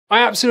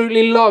I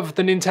absolutely love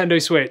the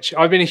Nintendo Switch.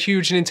 I've been a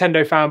huge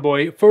Nintendo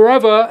fanboy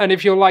forever, and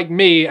if you're like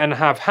me and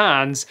have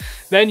hands,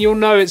 then you'll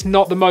know it's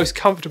not the most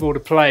comfortable to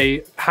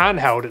play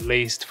handheld, at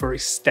least for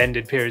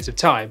extended periods of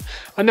time.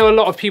 I know a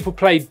lot of people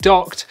play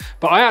docked,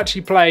 but I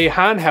actually play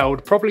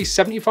handheld probably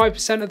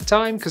 75% of the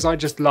time because I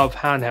just love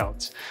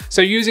handhelds.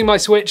 So using my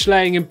Switch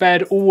laying in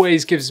bed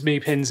always gives me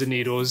pins and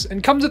needles,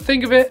 and come to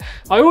think of it,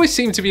 I always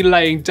seem to be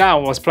laying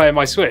down whilst playing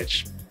my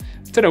Switch.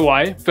 Don't know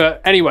why, but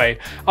anyway,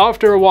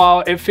 after a while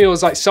it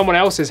feels like someone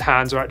else's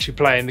hands are actually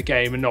playing the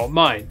game and not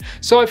mine.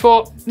 So I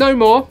thought, no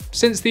more.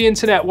 Since the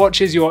internet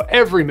watches your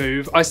every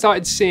move, I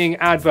started seeing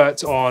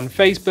adverts on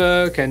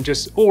Facebook and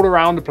just all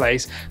around the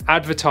place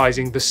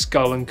advertising the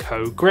Skull &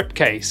 Co grip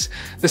case.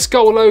 The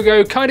Skull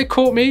logo kind of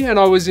caught me and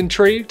I was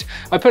intrigued.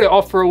 I put it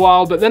off for a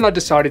while, but then I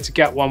decided to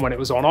get one when it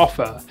was on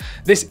offer.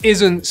 This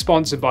isn't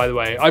sponsored, by the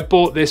way. I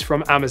bought this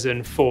from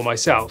Amazon for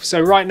myself. So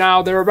right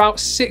now they're about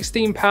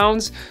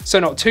 £16, so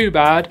not too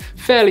bad.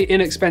 Fairly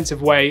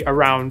inexpensive way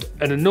around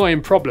an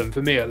annoying problem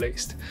for me, at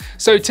least.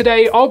 So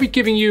today I'll be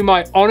giving you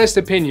my honest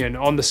opinion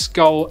on the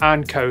Skull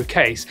 & Co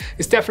case.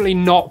 It's definitely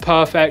not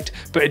perfect,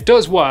 but it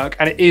does work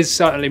and it is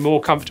certainly more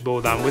comfortable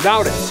than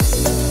without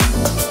it.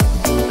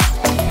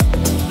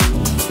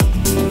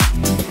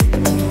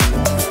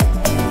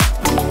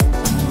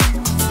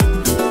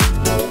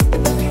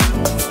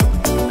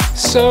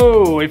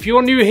 So if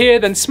you're new here,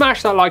 then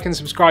smash that like and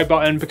subscribe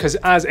button, because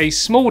as a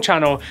small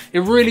channel, it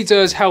really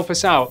does help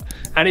us out.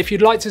 And if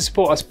you'd like to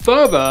support us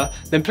further,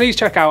 then please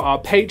check out our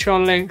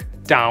Patreon link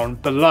down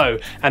below,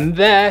 and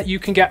there you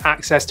can get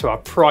access to our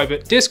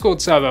private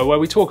Discord server where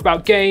we talk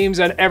about games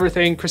and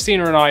everything.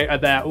 Christina and I are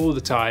there all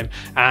the time,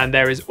 and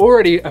there is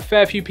already a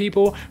fair few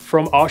people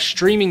from our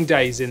streaming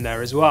days in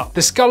there as well.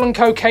 The Skull &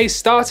 Co case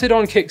started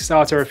on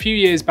Kickstarter a few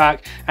years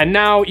back, and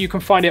now you can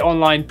find it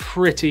online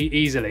pretty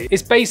easily.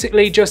 It's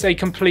basically just a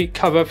complete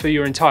cover for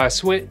your entire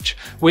Switch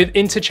with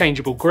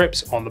interchangeable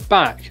grips on the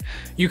back.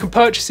 You can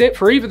purchase it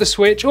for either the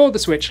Switch or the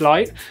Switch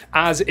Lite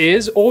as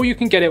is, or you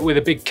can get it with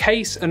a big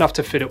case enough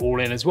to fit it all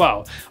in as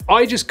well.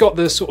 I just got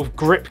the sort of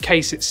grip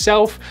case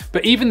itself,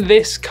 but even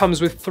this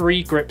comes with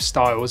 3 grip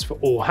styles for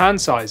all hand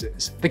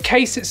sizes. The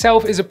case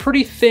itself is a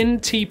pretty thin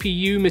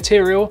TPU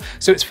material,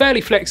 so it's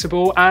fairly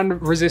flexible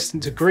and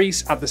resistant to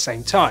grease at the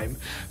same time.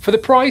 For the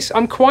price,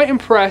 I'm quite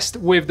impressed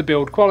with the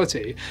build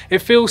quality. It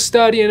feels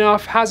sturdy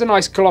enough, has a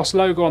nice gloss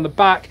logo on the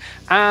back,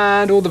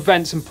 and all the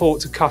vents and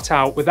ports are cut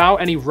out without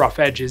any rough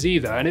edges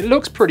either, and it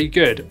looks pretty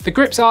good. The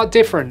grips are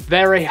different.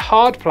 They're a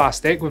hard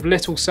plastic with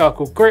little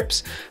circle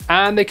grips,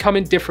 and they come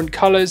in different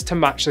colors to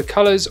match the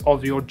colors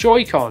of your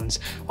Joy-Cons.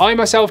 I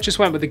myself just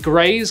went with the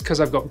grays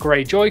because I've got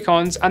gray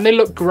Joy-Cons and they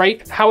look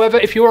great. However,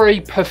 if you're a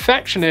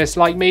perfectionist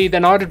like me,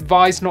 then I'd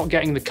advise not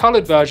getting the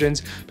colored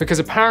versions because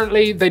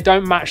apparently they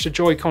don't match the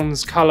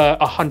Joy-Cons color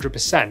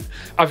 100%.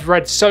 I've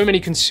read so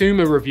many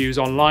consumer reviews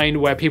online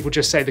where people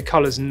just say the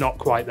color's not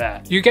quite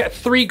there. You get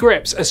 3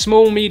 grips, a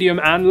small, medium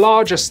and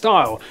larger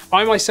style.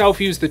 I myself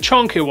use the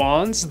chunky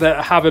ones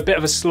that have a bit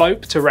of a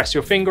slope to rest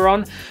your finger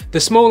on. The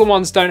smaller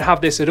ones don't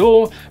have this at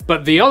all,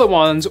 but the other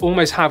ones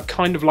almost have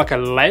kind of like a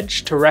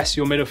ledge to rest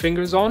your middle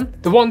fingers on.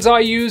 The ones I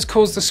use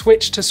cause the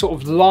Switch to sort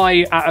of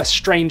lie at a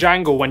strange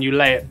angle when you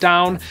lay it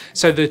down,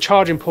 so the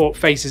charging port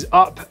faces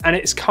up and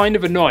it's kind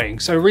of annoying.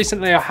 So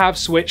recently I have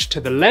switched to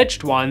the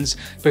ledged ones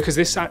because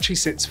this actually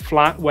sits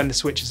flat when the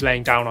Switch is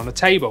laying down on the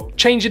table.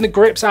 Changing the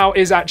grips out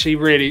is actually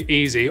really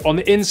easy. On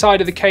the inside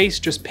of the case,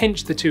 just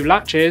pinch the 2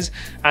 latches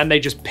and they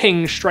just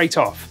ping straight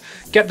off.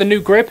 Get the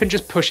new grip and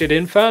just push it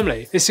in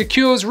firmly. It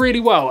secures really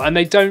well and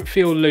they don't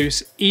feel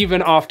loose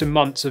even after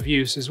months of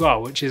use as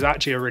well, which is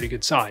actually a really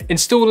good sign.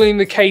 Installing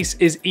the case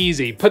is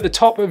easy. Put the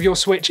top of your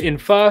Switch in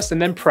first and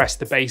then press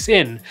the base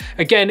in.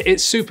 Again,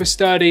 it's super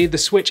sturdy, the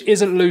Switch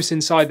isn't loose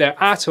inside there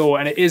at all,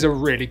 and it is a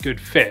really good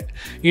fit.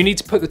 You need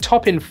to put the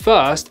top in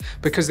first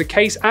because the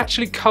case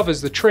actually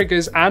covers the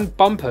triggers and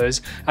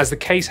bumpers as the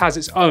case has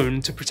its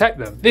own to protect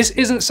them. This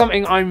isn't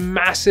something I'm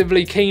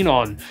massively keen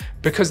on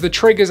because the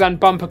triggers and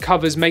bumper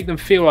covers make them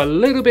feel a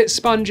little bit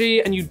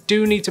spongy and you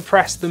do need to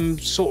press them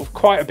sort of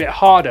quite a bit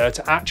harder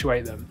to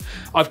actuate them.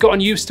 I've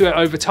gotten used to it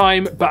over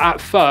time, but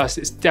at first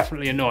it's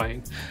definitely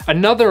annoying.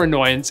 Another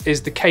annoyance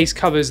is the case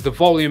covers the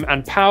volume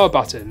and power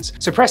buttons.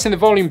 So pressing the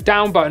volume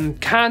down button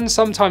can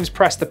sometimes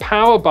press the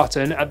power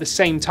button at the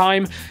same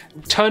time,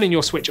 turning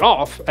your Switch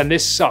off, and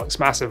this sucks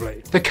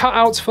massively. The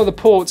cutouts for the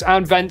ports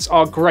and vents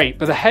are great,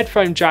 but the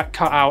headphone jack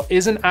cutout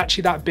isn't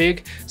actually that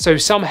big, so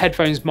some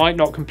headphones might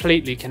not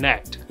completely connect.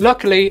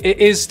 Luckily, it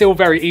is still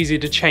very easy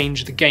to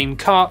change the game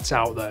carts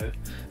out though.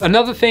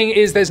 Another thing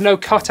is there's no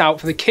cutout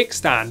for the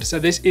kickstand, so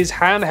this is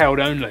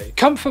handheld only.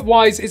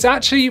 Comfort-wise, it's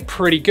actually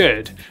pretty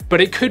good,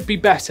 but it could be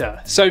better.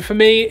 So for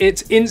me,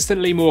 it's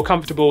instantly more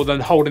comfortable than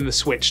holding the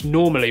Switch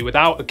normally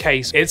without a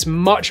case. It's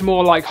much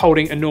more like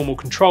holding a normal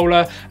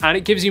controller, and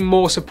it gives you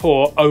more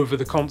support over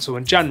the console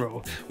in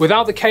general.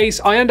 Without the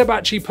case, I end up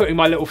actually putting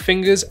my little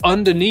fingers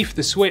underneath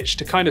the Switch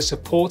to kind of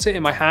support it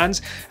in my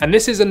hands, and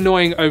this is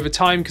annoying over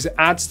time because it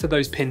adds to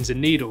those pins and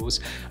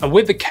needles. And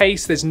with the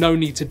case, there's no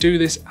need to do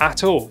this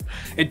at all.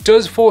 It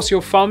does force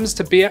your thumbs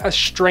to be at a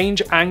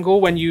strange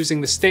angle when using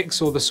the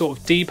sticks or the sort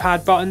of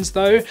D-pad buttons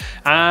though,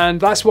 and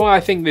that's why I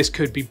think this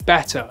could be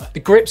better.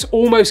 The grips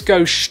almost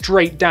go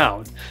straight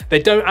down.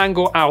 They don't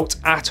angle out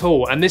at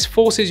all, and this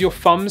forces your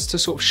thumbs to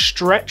sort of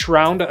stretch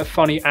round at a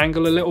funny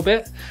angle a little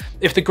bit.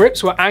 If the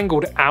grips were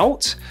angled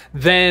out,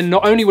 then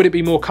not only would it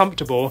be more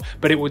comfortable,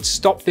 but it would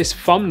stop this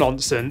thumb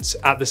nonsense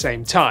at the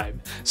same time.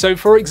 So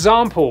for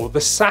example, the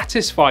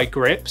Satisfy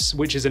grips,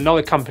 which is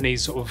another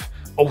company's sort of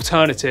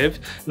alternative,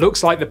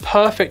 looks like the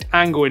perfect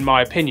angle in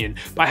my opinion,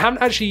 but I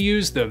haven't actually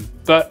used them,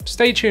 but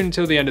stay tuned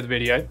until the end of the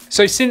video.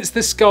 So since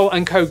the Skull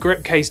 & Co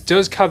grip case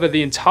does cover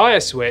the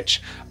entire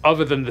Switch,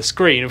 other than the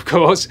screen of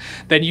course,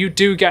 then you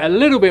do get a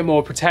little bit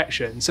more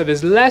protection. So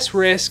there's less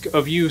risk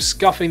of you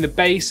scuffing the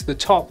base, the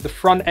top, the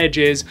front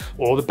edges,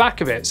 or the back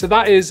of it. So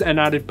that is an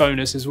added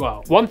bonus as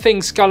well. One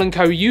thing Skull &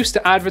 Co used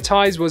to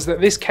advertise was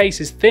that this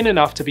case is thin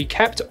enough to be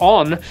kept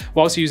on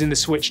whilst using the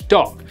Switch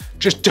dock.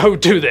 Just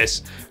don't do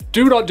this.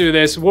 Do not do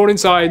this. Warning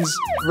signs,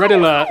 red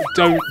alert,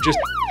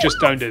 just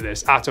don't do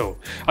this at all.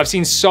 I've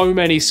seen so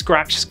many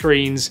scratch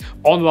screens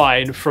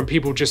online from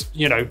people just,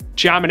 you know,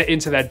 jamming it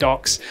into their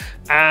docks,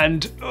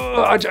 and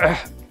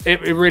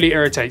it really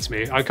irritates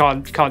me. I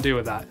can't deal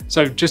with that.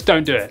 So just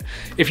don't do it.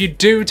 If you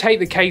do take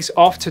the case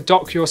off to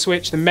dock your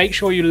Switch, then make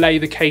sure you lay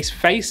the case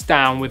face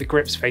down with the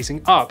grips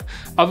facing up.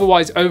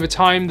 Otherwise, over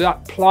time,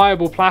 that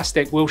pliable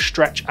plastic will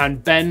stretch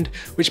and bend,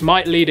 which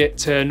might lead it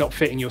to not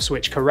fitting your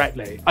Switch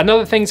correctly.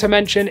 Another thing to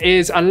mention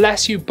is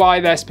unless you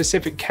buy their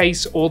specific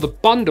case or the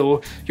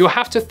bundle, you'll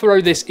have to throw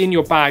this in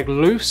your bag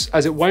loose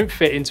as it won't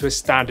fit into a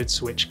standard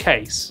Switch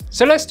case.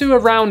 So let's do a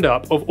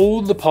roundup of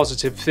all the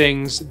positive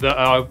things that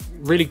are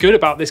really good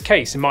about this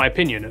case, in my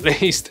opinion at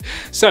least.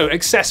 So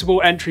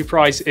accessible entry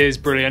price is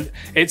brilliant.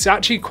 It's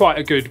actually quite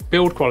a good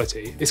build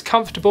quality. It's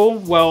comfortable,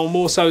 well,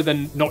 more so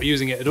than not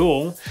using it at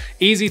all.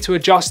 Easy to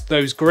adjust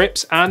those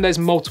grips, and there's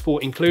multiple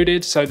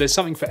included, so there's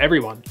something for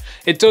everyone.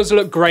 It does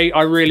look great.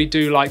 I really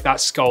do like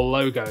that skull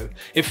logo.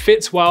 It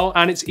fits well,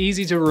 and it's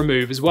easy to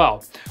remove as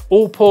well.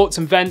 All ports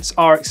and vents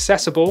are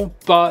accessible,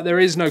 but there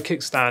is no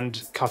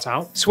kickstand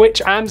cutout.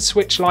 Switch and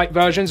Switch Lite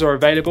versions are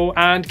available,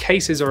 and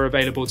cases are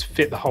available to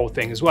fit the whole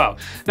thing as well.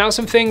 Now,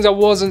 some things I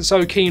wasn't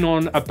so keen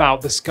on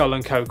about the Skull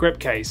 & Co grip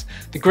case.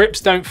 The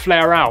grips don't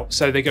flare out,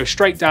 so they go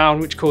straight down,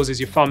 which causes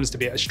your thumbs to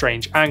be at a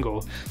strange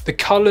angle. The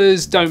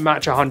colors don't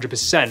match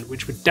 100%,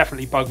 which would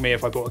definitely bug me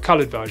if I bought a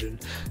colored version.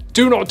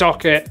 Do not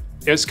dock it.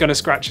 It's going to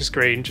scratch your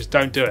screen, just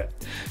don't do it.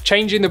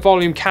 Changing the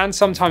volume can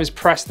sometimes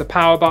press the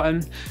power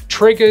button.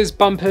 Triggers,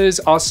 bumpers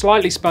are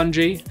slightly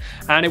spongy,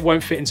 and it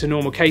won't fit into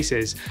normal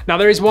cases. Now,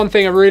 there is one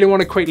thing I really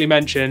want to quickly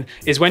mention,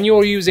 is when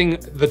you're using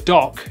the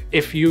dock,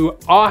 if you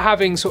are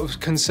having sort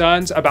of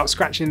concerns about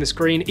scratching the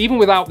screen, even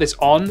without this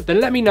on, then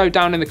let me know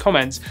down in the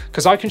comments,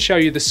 because I can show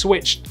you the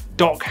Switch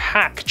dock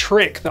hack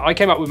trick that I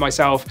came up with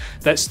myself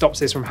that stops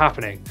this from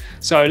happening.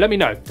 So let me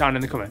know down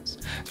in the comments.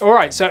 All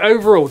right, so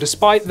overall,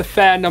 despite the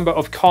fair number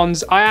of cons,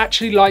 I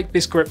actually like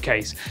this grip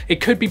case. It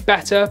could be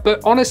better,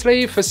 but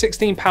honestly, for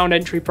 £16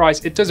 entry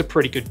price, it does a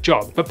pretty good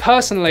job. But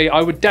personally,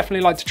 I would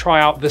definitely like to try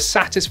out the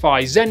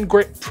Satisfy Zen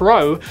Grip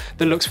Pro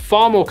that looks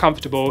far more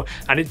comfortable,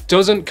 and it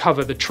doesn't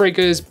cover the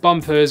triggers,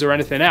 bumpers, or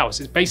anything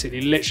else. It's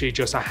basically literally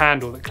just a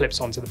handle that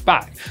clips onto the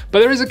back. But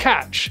there is a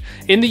catch.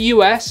 In the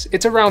US,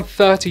 it's around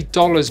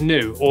 $30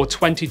 new or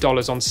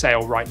 $20 on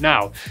sale right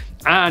now,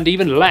 and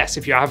even less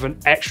if you have an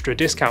extra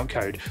discount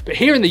code. But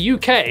here in the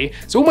UK,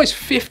 it's almost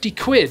 50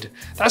 quid.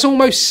 That's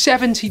almost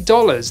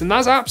 $70, and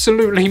that's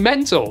absolutely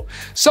mental.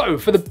 So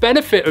for the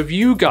benefit of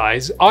you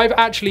guys, I've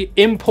actually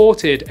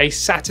imported a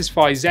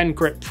Satisfy Zen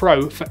Grip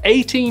Pro for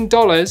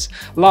 $18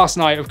 last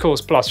night, of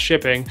course, plus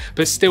shipping,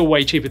 but still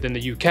way cheaper than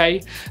the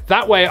UK.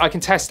 That way I can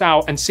test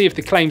out and see if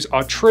the claims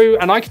are true,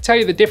 and I can tell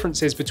you the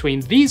differences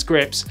between these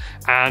grips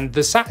and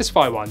the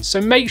Satisfy ones. So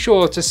make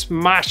sure to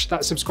smash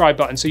that subscribe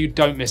button so you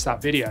don't miss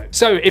that video.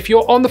 So if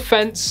you're on the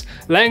fence,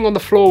 laying on the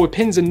floor with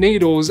pins and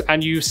needles,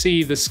 and you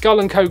see the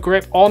Skull & Co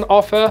grip on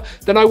offer,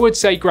 then I would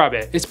say grab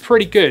it. It's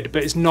pretty good,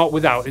 but it's not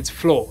without its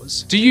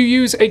flaws. Do you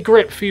use a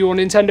grip for your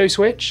Nintendo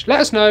Switch? Let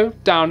us know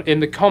down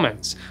in the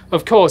comments.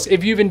 Of course,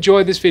 if you've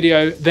enjoyed this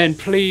video, then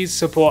please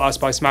support us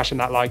by smashing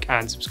that like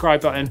and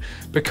subscribe button,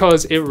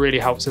 because it really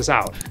helps us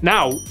out.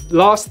 Now,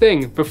 last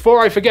thing,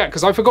 before I forget,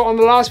 because I forgot on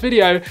the last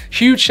video,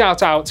 huge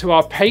shout out to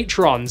our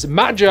patrons,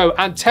 Majo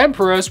and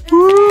Temperus.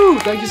 Woo!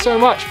 Thank you so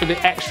much for the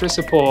extra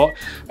support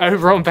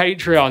over on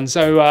Patreon.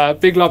 So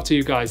big love to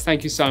you guys.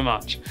 Thank you so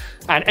much.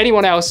 And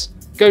anyone else,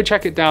 go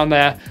check it down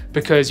there,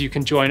 because you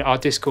can join our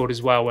Discord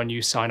as well when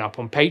you sign up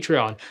on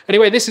Patreon.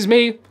 Anyway, this is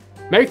me.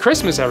 Merry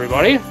Christmas,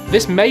 everybody.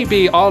 This may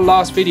be our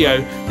last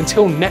video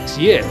until next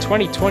year,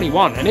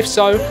 2021. And if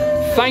so,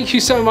 thank you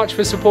so much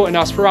for supporting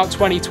us throughout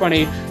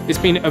 2020. It's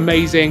been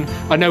amazing.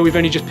 I know we've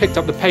only just picked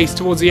up the pace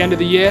towards the end of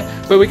the year,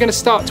 but we're gonna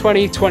start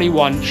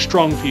 2021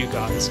 strong for you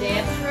guys.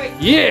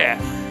 Yeah.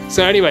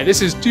 So anyway,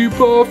 this is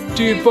Debuff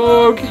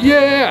Debunk,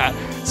 yeah.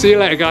 See you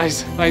later,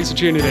 guys. Thanks for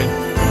tuning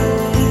in.